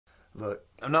Look,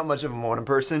 I'm not much of a morning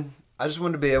person. I just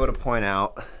wanted to be able to point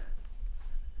out,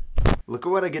 look at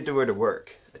what I get to wear to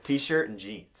work. A t-shirt and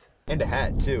jeans. And a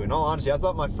hat too. In all honesty, I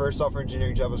thought my first software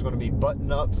engineering job was going to be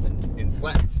button-ups and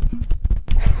slacks.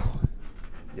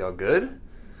 Y'all good?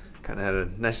 Kind of had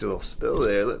a nice little spill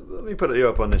there. Let me put you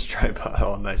up on this tripod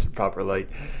all nice and proper light,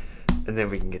 and then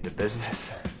we can get to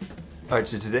business. Alright,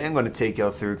 so today I'm going to take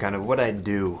y'all through kind of what I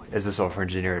do as a software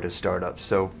engineer at a startup.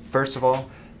 So first of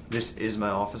all, this is my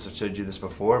office. I've showed you this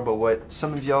before, but what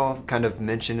some of y'all kind of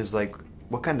mention is like,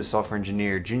 what kind of software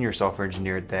engineer, junior software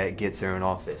engineer that gets their own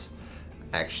office?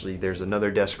 Actually, there's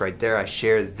another desk right there. I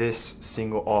share this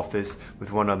single office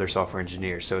with one other software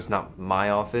engineer. So it's not my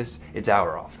office, it's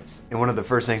our office. And one of the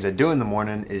first things I do in the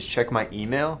morning is check my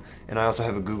email. And I also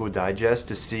have a Google Digest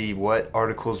to see what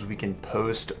articles we can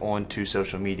post onto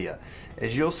social media.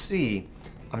 As you'll see,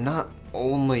 I'm not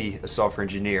only a software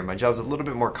engineer. My job's a little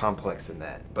bit more complex than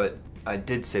that. But I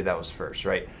did say that was first,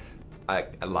 right? I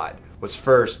lied. What's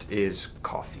first is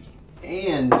coffee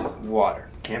and water.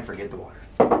 Can't forget the water.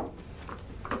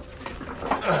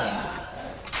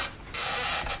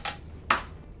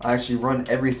 I actually run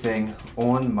everything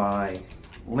on my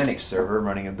Linux server,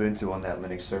 running Ubuntu on that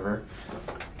Linux server.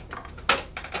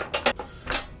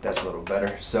 That's a little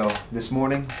better. So this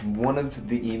morning, one of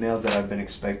the emails that I've been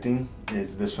expecting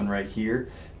is this one right here.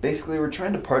 Basically, we're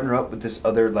trying to partner up with this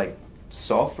other like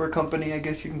software company, I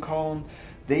guess you can call them.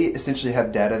 They essentially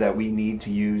have data that we need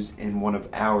to use in one of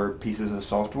our pieces of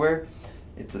software.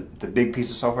 It's a big piece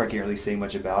of software. I can't really say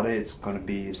much about it. It's going to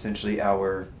be essentially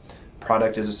our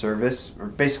product as a service, or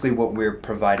basically what we're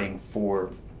providing for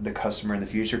the customer in the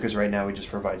future, because right now we just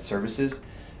provide services.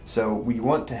 So we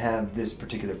want to have this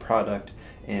particular product,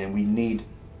 and we need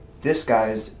this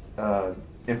guy's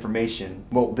information,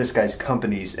 well, this guy's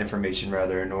company's information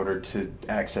rather, in order to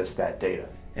access that data.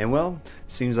 And well,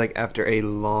 seems like after a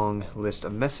long list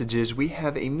of messages, we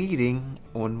have a meeting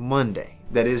on Monday.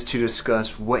 That is to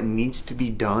discuss what needs to be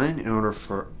done in order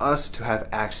for us to have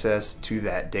access to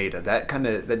that data. That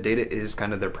data is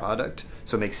kind of their product,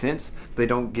 so it makes sense. They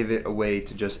don't give it away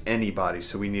to just anybody,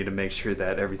 so we need to make sure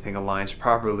that everything aligns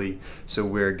properly so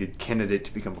we're a good candidate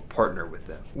to become a partner with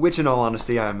them. Which in all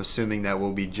honesty, I'm assuming that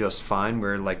will be just fine.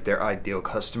 We're like their ideal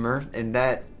customer, and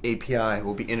that API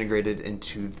will be integrated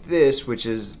into this, which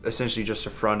is essentially just a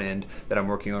front end that I'm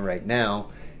working on right now,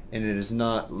 and it is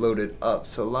not loaded up.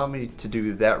 So allow me to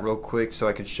do that real quick so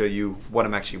I can show you what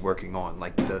I'm actually working on,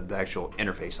 like the actual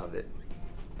interface of it.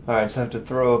 Alright, so I have to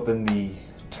throw open the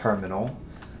terminal.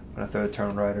 I'm going to throw the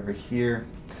terminal right over here.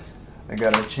 I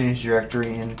got to change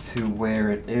directory into where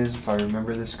it is, if I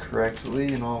remember this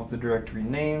correctly, and all of the directory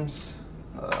names.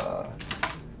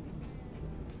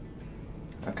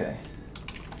 Okay.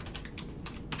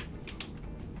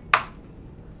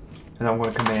 And I'm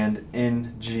going to command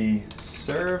ng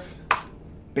serve.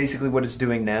 Basically what it's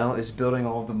doing now is building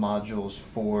all of the modules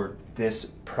for this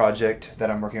project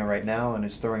that I'm working on right now, and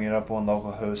it's throwing it up on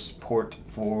localhost port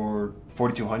for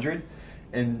 4200.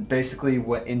 And basically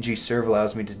what ng serve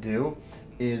allows me to do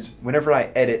is whenever I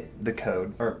edit the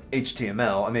code, or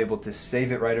HTML, I'm able to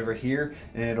save it right over here,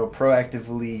 and it'll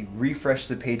proactively refresh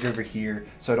the page over here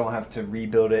so I don't have to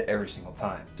rebuild it every single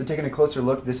time. So taking a closer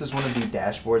look, this is one of the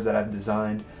dashboards that I've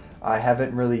designed. I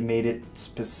haven't really made it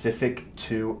specific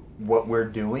to what we're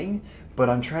doing, but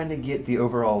I'm trying to get the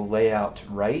overall layout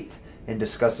right and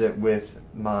discuss it with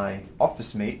my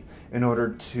office mate in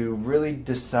order to really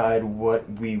decide what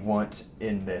we want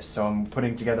in this. So I'm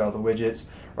putting together all the widgets.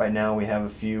 Right now we have a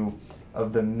few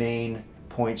of the main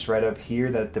points right up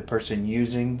here that the person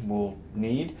using will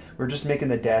need. We're just making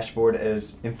the dashboard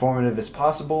as informative as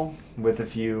possible with a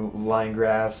few line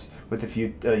graphs, with a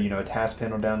few, a task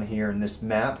panel down here in this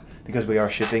map, because we are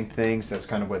shipping things. That's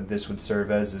kind of what this would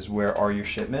serve as, is where are your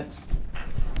shipments.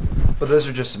 But those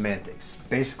are just semantics.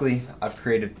 Basically, I've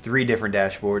created 3 different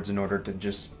dashboards in order to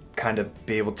just kind of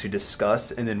be able to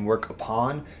discuss and then work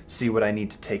upon, see what I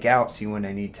need to take out, see what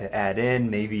I need to add in.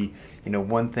 Maybe,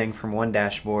 one thing from one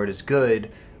dashboard is good,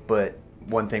 but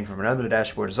one thing from another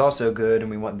dashboard is also good,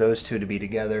 and we want those two to be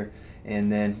together.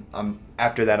 And then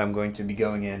after that, I'm going to be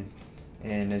going in,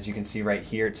 and as you can see right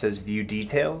here, it says view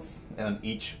details on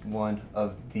each one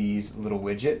of these little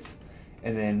widgets.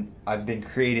 And then I've been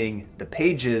creating the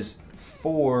pages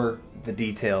for the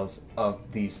details of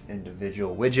these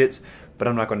individual widgets, but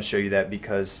I'm not going to show you that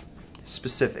because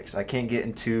specifics. I can't get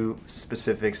into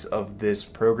specifics of this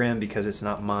program because it's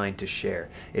not mine to share.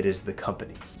 It is the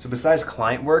company's. So besides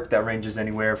client work, that ranges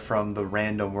anywhere from the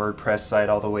random WordPress site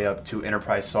all the way up to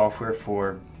enterprise software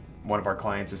for one of our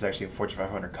clients is actually a Fortune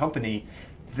 500 company.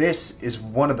 This is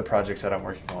one of the projects that I'm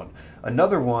working on.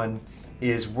 Another one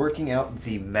is working out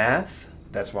the math.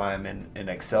 That's why I'm in an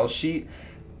Excel sheet.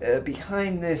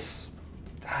 Behind this,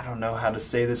 I don't know how to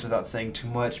say this without saying too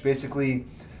much. Basically,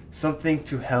 something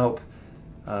to help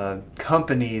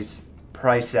companies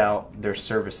price out their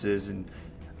services and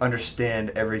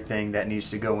understand everything that needs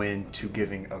to go into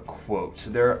giving a quote. So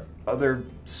there are other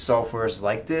softwares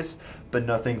like this, but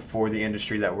nothing for the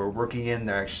industry that we're working in.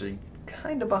 They're actually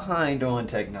kind of behind on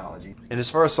technology. And as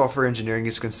far as software engineering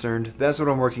is concerned, that's what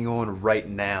I'm working on right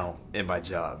now in my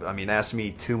job. I mean, ask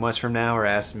me 2 months from now or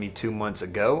ask me 2 months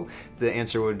ago, the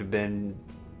answer would have been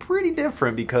pretty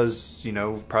different because, you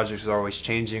know, projects are always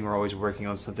changing. We're always working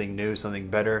on something new, something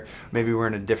better. Maybe we're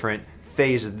in a different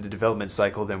phase of the development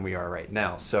cycle than we are right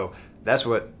now. So that's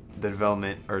what the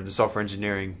development or the software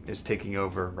engineering is taking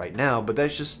over right now. But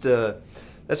that's just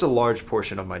that's a large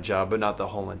portion of my job, but not the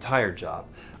whole entire job.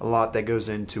 A lot that goes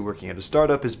into working at a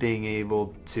startup is being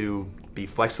able to be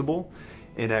flexible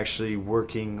and actually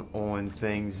working on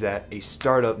things that a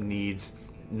startup needs,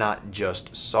 not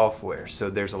just software. So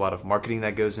there's a lot of marketing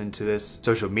that goes into this.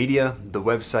 Social media, the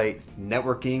website,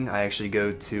 networking. I actually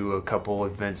go to a couple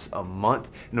events a month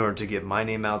in order to get my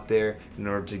name out there, in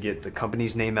order to get the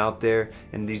company's name out there.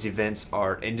 And these events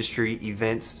are industry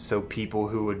events, so people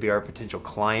who would be our potential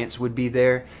clients would be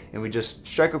there. And we just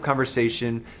strike up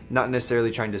conversation, not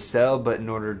necessarily trying to sell, but in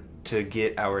order to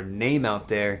get our name out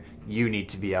there, you need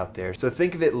to be out there. So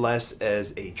think of it less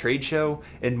as a trade show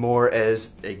and more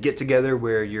as a get together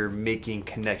where you're making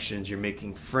connections, you're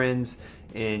making friends,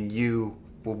 and you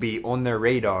will be on their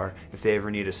radar if they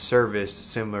ever need a service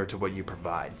similar to what you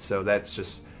provide. So that's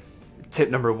just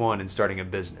tip number one in starting a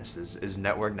business is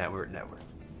network, network, network.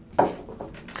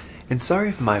 And sorry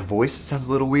if my voice sounds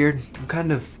a little weird. I'm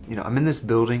kind of, I'm in this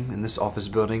building, in this office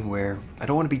building where I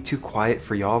don't want to be too quiet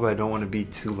for y'all, but I don't want to be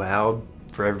too loud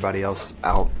for everybody else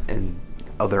out in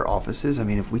other offices. I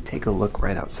mean, if we take a look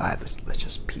right outside, let's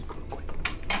just peek real quick.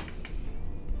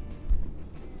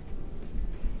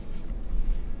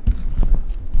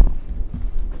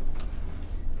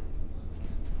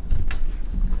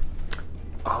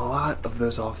 A lot of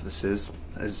those offices,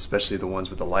 especially the ones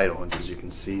with the light on, as you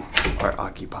can see, are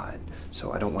occupied.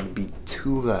 So I don't want to be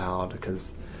too loud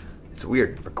because it's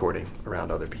weird recording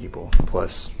around other people.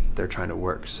 Plus, they're trying to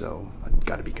work, so I've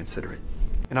got to be considerate.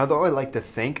 And although I like to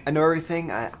think I know everything,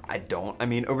 I don't. I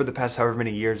mean, over the past however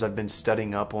many years, I've been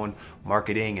studying up on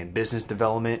marketing and business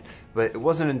development, but it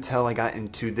wasn't until I got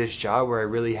into this job where I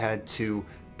really had to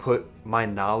put my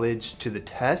knowledge to the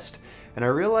test, and I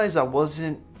realized I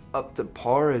wasn't up to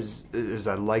par as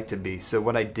I'd like to be. So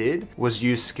what I did was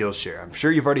use Skillshare. I'm sure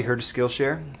you've already heard of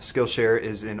Skillshare. Skillshare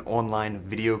is an online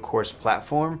video course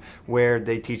platform where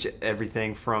they teach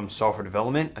everything from software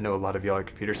development. I know a lot of y'all are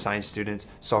computer science students,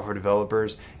 software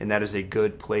developers, and that is a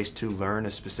good place to learn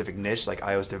a specific niche like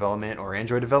iOS development or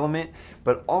Android development.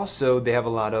 But also they have a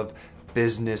lot of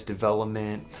business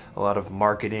development, a lot of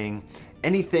marketing,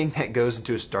 anything that goes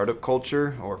into a startup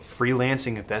culture or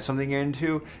freelancing, if that's something you're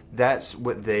into, that's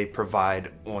what they provide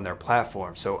on their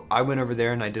platform. So I went over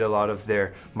there and I did a lot of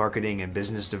their marketing and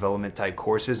business development type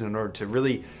courses in order to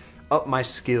really up my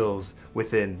skills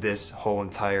within this whole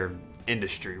entire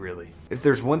industry, really. If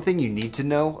there's one thing you need to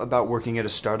know about working at a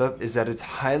startup is that it's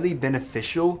highly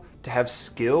beneficial to have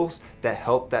skills that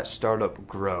help that startup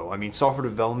grow. I mean, software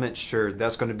development, sure,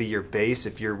 that's going to be your base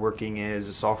if you're working as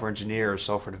a software engineer or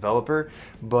software developer,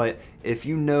 but if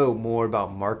you know more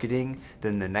about marketing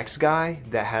than the next guy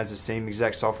that has the same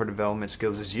exact software development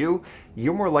skills as you,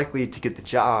 you're more likely to get the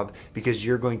job because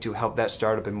you're going to help that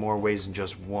startup in more ways than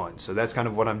just one. So that's kind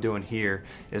of what I'm doing here,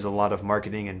 is a lot of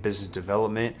marketing and business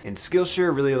development, and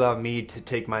Skillshare really allowed me to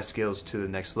take my skills to the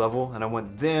next level, and I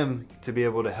want them to be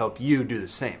able to help you do the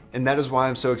same. And that is why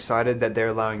I'm so excited that they're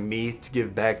allowing me to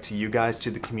give back to you guys,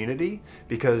 to the community,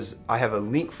 because I have a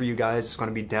link for you guys. It's going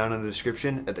to be down in the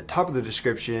description, at the top of the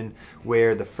description,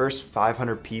 where the first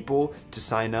 500 people to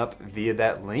sign up via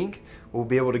that link will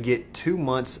be able to get 2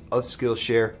 months of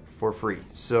Skillshare for free.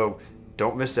 So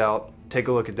don't miss out. Take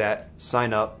a look at that.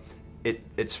 Sign up.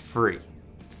 It's free.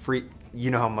 Free. You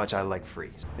know how much I like free.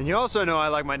 And you also know I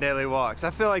like my daily walks. I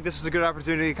feel like this is a good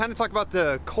opportunity to kind of talk about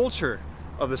the culture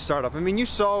of the startup. I mean, you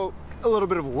saw a little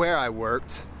bit of where I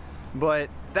worked, but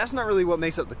that's not really what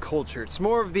makes up the culture. It's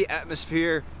more of the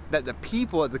atmosphere that the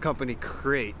people at the company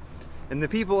create. And the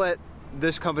people at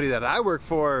this company that I work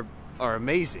for are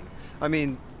amazing. I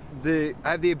mean, I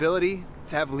have the ability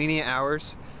to have lenient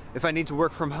hours. If I need to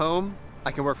work from home,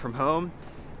 I can work from home.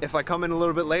 If I come in a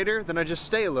little bit later, then I just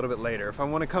stay a little bit later. If I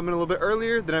want to come in a little bit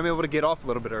earlier, then I'm able to get off a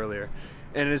little bit earlier.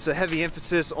 And it's a heavy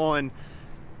emphasis on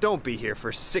don't be here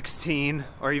for 16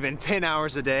 or even 10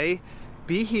 hours a day.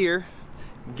 Be here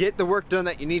get the work done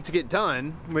that you need to get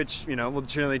done, which, you know, will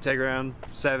generally take around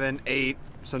 7, 8,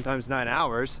 sometimes 9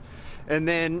 hours, and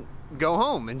then go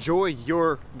home, enjoy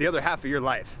the other half of your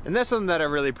life. And that's something that I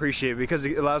really appreciate, because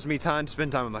it allows me time to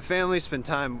spend time with my family, spend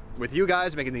time with you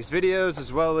guys making these videos,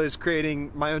 as well as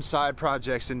creating my own side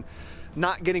projects and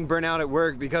not getting burnt out at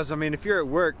work. Because I mean, if you're at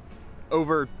work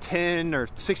over 10 or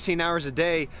 16 hours a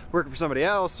day working for somebody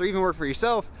else, or even work for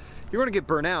yourself, you're gonna get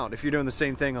burnt out if you're doing the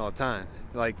same thing all the time.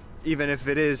 Like, even if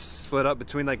it is split up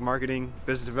between like marketing,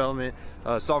 business development,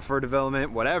 software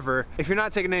development, whatever, if you're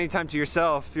not taking any time to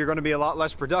yourself, you're gonna be a lot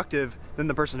less productive than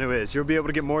the person who is. You'll be able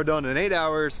to get more done in 8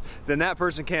 hours than that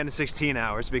person can in 16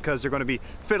 hours, because they're gonna be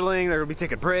fiddling, they're gonna be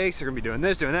taking breaks, they're gonna be doing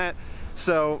this, doing that.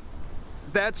 So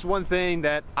that's one thing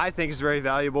that I think is very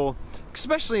valuable,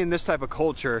 especially in this type of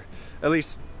culture, at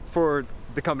least for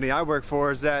the company I work for,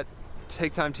 is that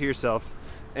take time to yourself,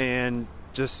 and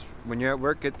just when you're at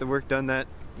work, get the work done that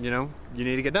you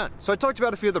need to get done. So I talked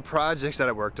about a few of the projects that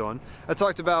I worked on. I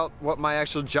talked about what my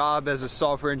actual job as a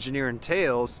software engineer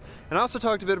entails, and I also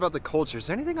talked a bit about the culture. Is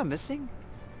there anything I'm missing?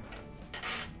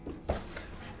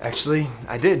 Actually,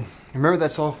 I did. Remember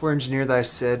that software engineer that I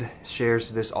said shares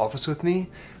this office with me?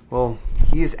 Well,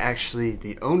 he is actually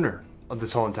the owner of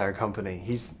this whole entire company.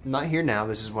 He's not here now.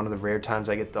 This is one of the rare times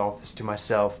I get the office to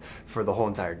myself for the whole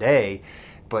entire day,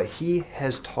 but he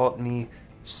has taught me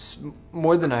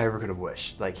more than I ever could have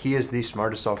wished. Like, he is the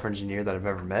smartest software engineer that I've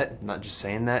ever met. I'm not just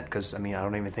saying that because, I mean, I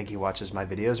don't even think he watches my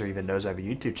videos or even knows I have a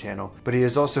YouTube channel. But he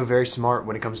is also very smart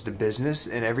when it comes to business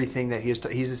and everything that he is.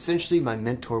 He's essentially my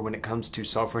mentor when it comes to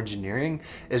software engineering,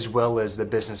 as well as the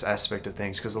business aspect of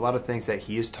things. Because a lot of things that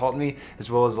he has taught me, as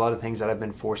well as a lot of things that I've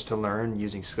been forced to learn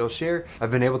using Skillshare,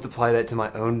 I've been able to apply that to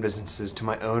my own businesses, to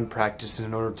my own practice,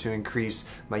 in order to increase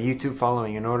my YouTube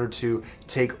following, in order to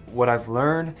take what I've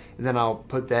learned, and then I'll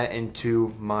put that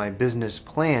into my business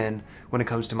plan when it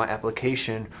comes to my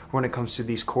application, or when it comes to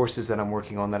these courses that I'm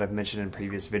working on that I've mentioned in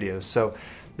previous videos. So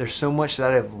there's so much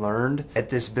that I've learned at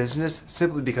this business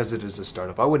simply because it is a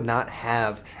startup. I would not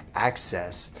have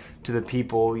access to the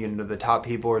people, the top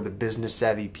people or the business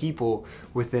savvy people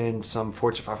within some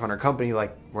Fortune 500 company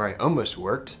like where I almost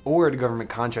worked, or at a government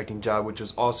contracting job, which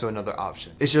was also another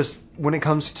option. It's just, when it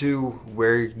comes to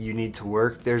where you need to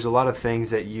work, there's a lot of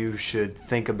things that you should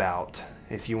think about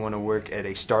if you want to work at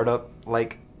a startup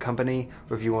like company,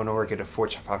 or if you want to work at a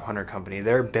Fortune 500 company.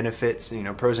 There are benefits,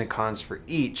 pros and cons for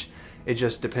each. It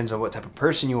just depends on what type of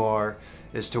person you are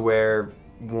as to where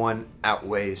one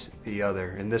outweighs the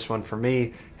other. And this one for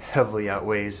me heavily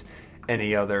outweighs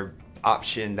any other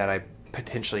option that I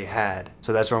potentially had.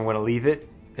 So that's where I'm going to leave it.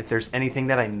 If there's anything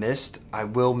that I missed, I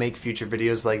will make future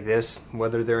videos like this,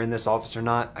 whether they're in this office or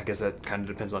not. I guess that kind of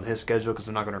depends on his schedule, because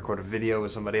I'm not going to record a video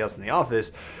with somebody else in the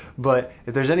office. But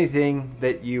if there's anything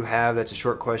that you have that's a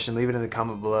short question, leave it in the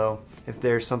comment below. If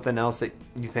there's something else that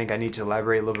you think I need to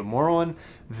elaborate a little bit more on,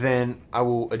 then I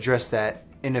will address that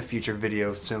in a future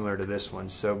video similar to this one.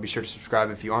 So be sure to subscribe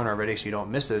if you aren't already, so you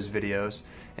don't miss those videos.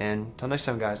 And until next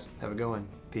time, guys, have a good one.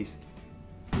 Peace.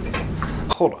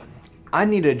 Hold on. I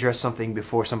need to address something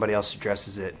before somebody else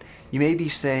addresses it. You may be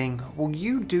saying, well,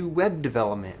 you do web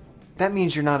development. That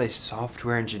means you're not a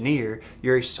software engineer,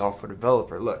 you're a software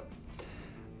developer. Look,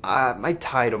 my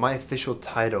official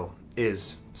title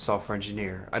is software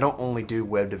engineer. I don't only do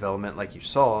web development like you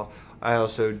saw, I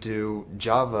also do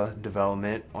Java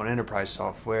development on enterprise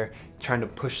software, trying to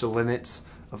push the limits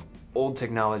of old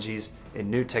technologies and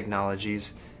new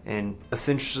technologies, and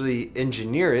essentially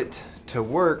engineer it to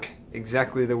work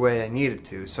exactly the way I need it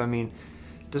to. So I mean,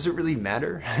 does it really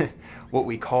matter what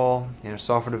we call,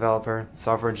 software developer,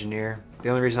 software engineer? The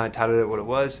only reason I titled it what it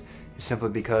was is simply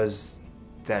because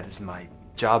that is my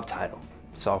job title,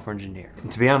 software engineer.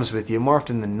 And to be honest with you, more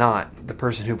often than not, the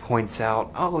person who points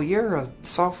out, oh, you're a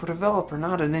software developer,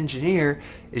 not an engineer,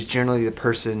 is generally the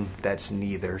person that's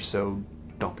neither. So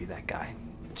don't be that guy.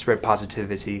 Spread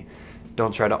positivity.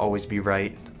 Don't try to always be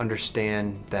right.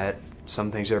 Understand that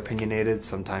some things are opinionated,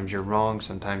 sometimes you're wrong,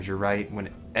 sometimes you're right, when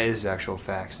it is actual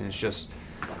facts. And it's just,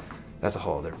 that's a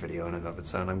whole other video in and of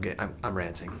its own. I'm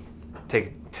ranting.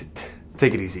 Take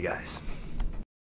it easy, guys.